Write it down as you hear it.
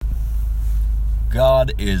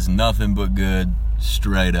God is nothing but good,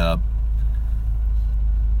 straight up.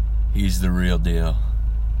 He's the real deal.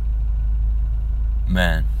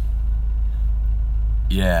 Man.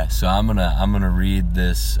 Yeah, so I'm gonna read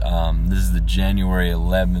this. This is the January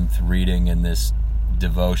 11th reading in this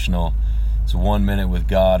devotional. It's 1 minute with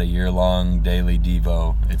God, a year-long daily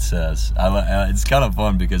devo. It says. It's kind of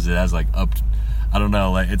fun because it has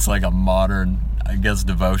it's like a modern, I guess,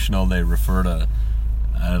 devotional. They refer to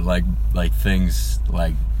like things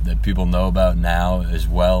like that people know about now as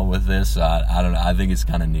well with this. I don't know. I think it's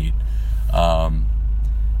kind of neat. I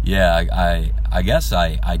guess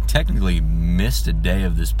I technically missed a day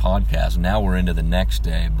of this podcast. Now we're into the next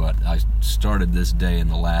day, but I started this day and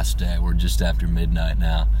the last day. We're just after midnight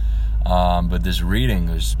now. But this reading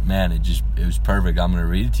was, it was perfect. I'm going to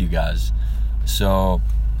read it to you guys. So,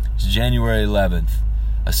 it's January 11th.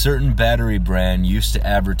 A certain battery brand used to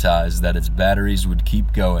advertise that its batteries would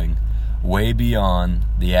keep going way beyond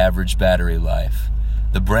the average battery life.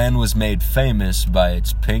 The brand was made famous by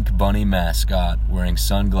its pink bunny mascot wearing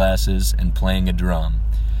sunglasses and playing a drum,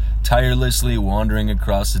 tirelessly wandering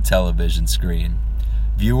across the television screen.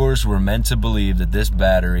 Viewers were meant to believe that this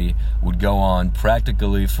battery would go on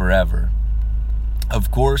practically forever.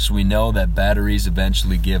 Of course, we know that batteries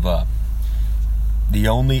eventually give up. The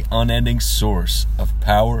only unending source of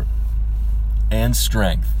power and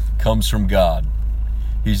strength comes from God.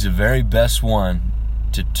 He's the very best one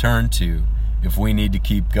to turn to if we need to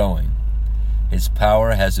keep going. His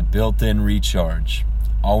power has a built-in recharge.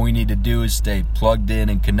 All we need to do is stay plugged in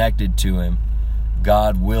and connected to Him.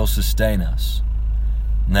 God will sustain us.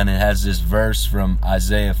 And then it has this verse from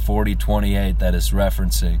Isaiah 40:28 that it's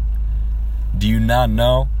referencing. Do you not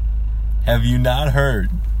know? Have you not heard?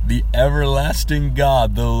 The everlasting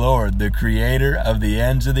God, the Lord, the creator of the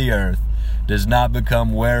ends of the earth, does not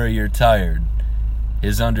become weary or tired.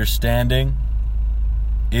 His understanding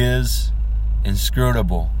is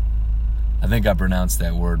inscrutable. I think I pronounced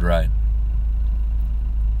that word right.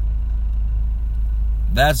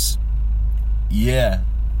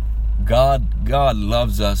 God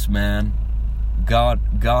loves us, man.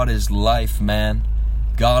 God is life, man.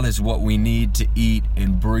 God is what we need to eat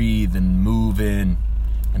and breathe and move in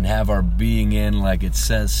and have our being in, like it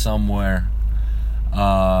says somewhere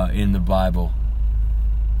in the Bible.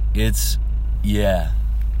 It's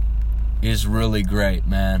really great,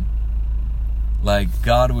 man. Like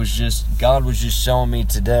God was just showing me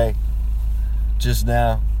today, just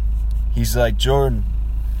now. He's like, Jordan,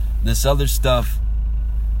 this other stuff,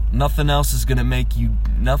 nothing else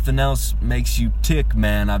makes you tick,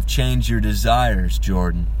 man. I've changed your desires,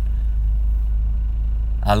 Jordan.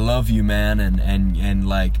 I love you, man, and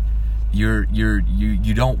like you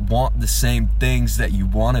don't want the same things that you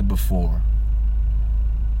wanted before.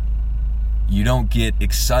 You don't get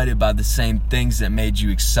excited by the same things that made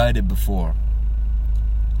you excited before.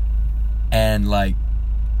 And like,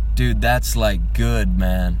 dude, that's like good,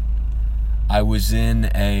 man. I was in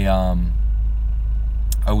a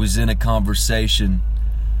conversation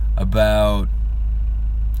about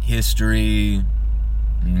history,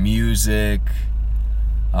 music,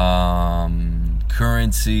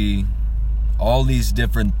 currency, all these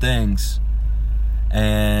different things,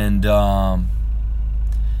 and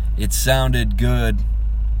it sounded good,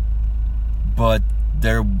 but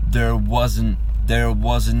there wasn't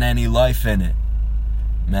any life in it,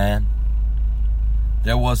 man.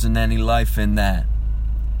 There wasn't any life in that.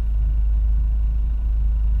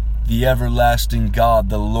 The everlasting God,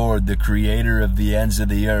 the Lord, the creator of the ends of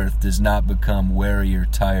the earth, does not become weary or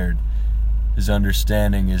tired. His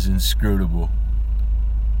understanding is inscrutable.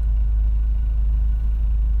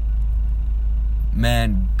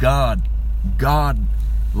 Man, God,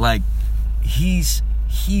 like, He's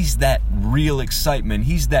that real excitement.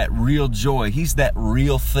 He's that real joy. He's that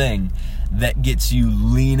real thing that gets you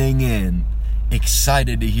leaning in,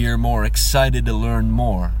 excited to hear more, excited to learn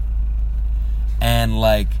more. And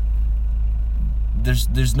like,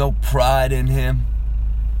 there's no pride in Him.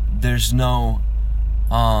 There's no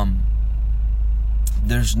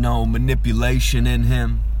manipulation in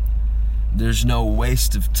Him. There's no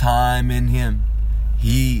waste of time in Him.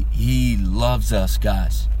 He loves us,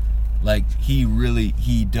 guys. Like,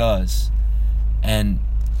 He does. And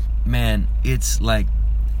man, it's like,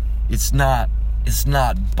 it's not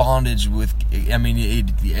bondage with, I mean,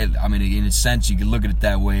 in a sense you can look at it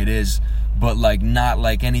that way, it is, but like, not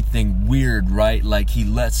like anything weird, right? Like, He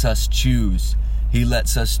lets us choose. He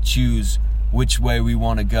lets us choose which way we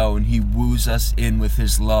want to go, and He woos us in with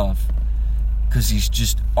His love, because He's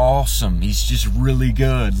just awesome. He's just really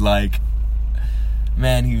good. Like,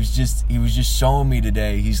 man, he was just showing me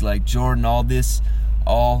today. He's like, Jordan, all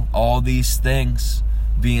all these things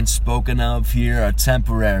being spoken of here are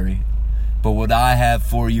temporary, but what I have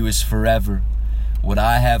for you is forever. What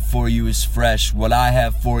I have for you is fresh. What I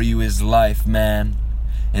have for you is life, man.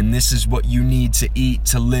 And this is what you need to eat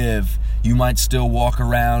to live. You might still walk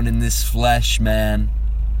around in this flesh, man,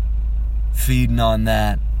 feeding on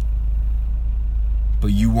that,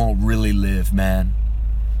 but you won't really live, man.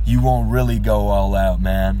 You won't really go all out,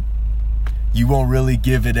 man. You won't really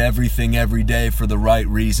give it everything every day for the right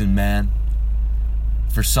reason, man.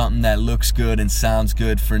 For something that looks good and sounds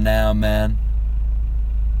good for now, man.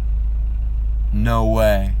 No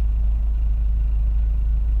way.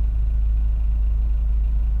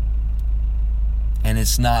 And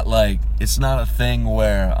it's not a thing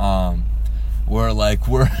where I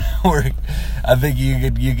think you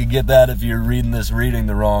could get that if you're reading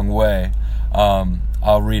the wrong way.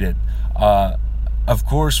 I'll read it. Of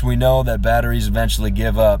course, we know that batteries eventually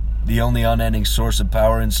give up. The only unending source of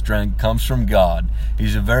power and strength comes from God.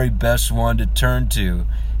 He's the very best one to turn to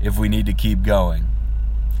if we need to keep going.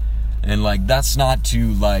 And that's not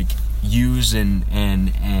to use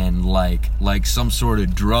and like some sort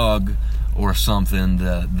of drug or something,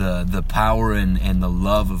 the power and the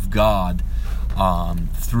love of God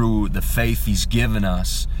through the faith He's given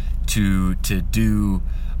us to do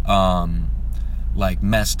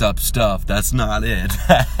messed up stuff. That's not it.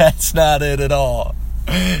 That's not it at all.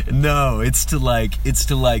 No, it's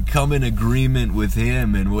to come in agreement with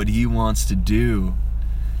Him and what He wants to do.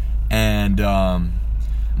 And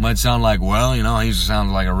might sound like, he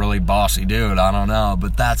sounds like a really bossy dude. I don't know,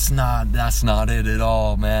 but that's not it at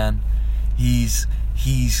all, man. He's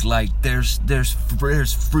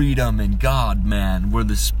there's freedom in God, man. Where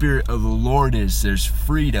the Spirit of the Lord is, there's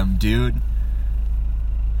freedom, dude.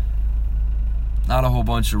 Not a whole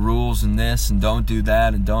bunch of rules and this and don't do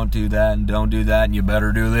that and don't do that and don't do that and you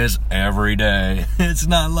better do this every day. It's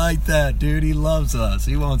not like that, dude. He loves us.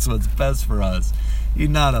 He wants what's best for us. He's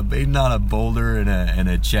not a boulder and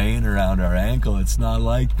a chain around our ankle. It's not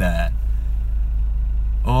like that.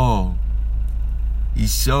 Oh,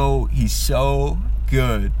 he's so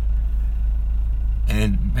good.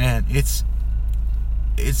 And man, it's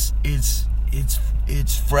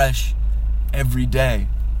fresh every day.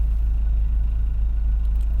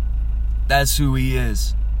 That's who He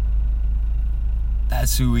is.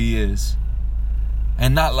 That's who He is.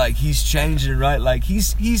 And not like He's changing, right?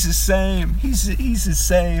 He's the same. He's the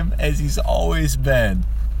same as He's always been.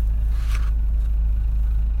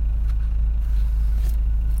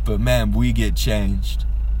 But man, we get changed.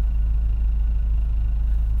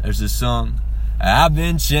 There's a song, I've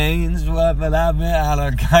been changed,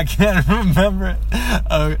 I can't remember it.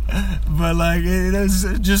 But it was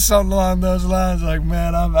just something along those lines,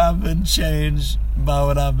 man, I've been changed by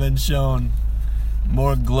what I've been shown.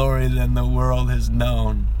 More glory than the world has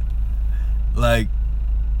known.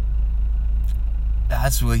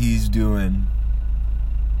 That's what He's doing.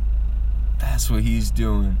 That's what He's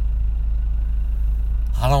doing.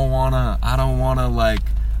 I don't wanna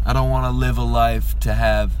live a life to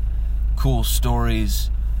have cool stories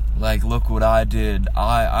look what I did.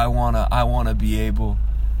 I wanna be able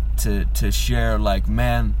to share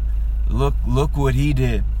man, look what he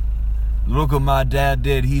did. Look what my dad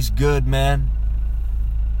did. He's good, man.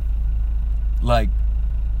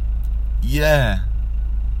 Yeah.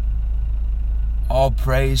 All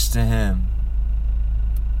praise to Him.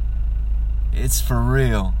 It's for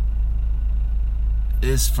real.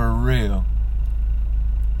 It's for real.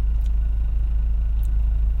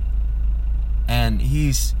 And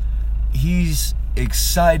he's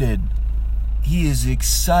excited. He is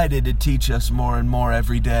excited to teach us more and more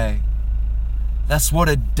every day. That's what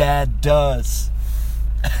a dad does.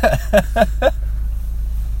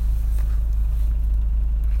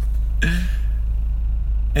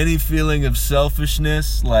 Any feeling of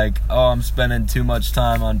selfishness, I'm spending too much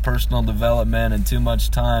time on personal development and too much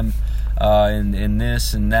time in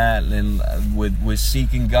this and that and with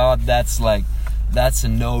seeking God, that's a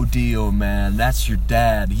no deal, man. That's your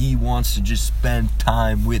dad. He wants to just spend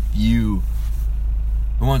time with you.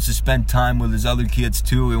 He wants to spend time with his other kids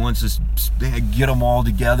too. He wants to get them all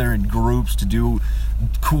together in groups to do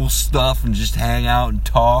cool stuff and just hang out and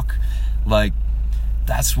talk.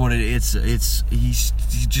 That's what it is. He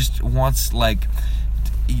just wants a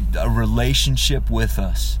relationship with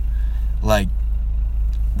us,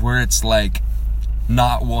 where it's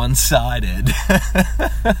not one-sided.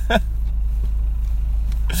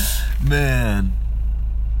 Man,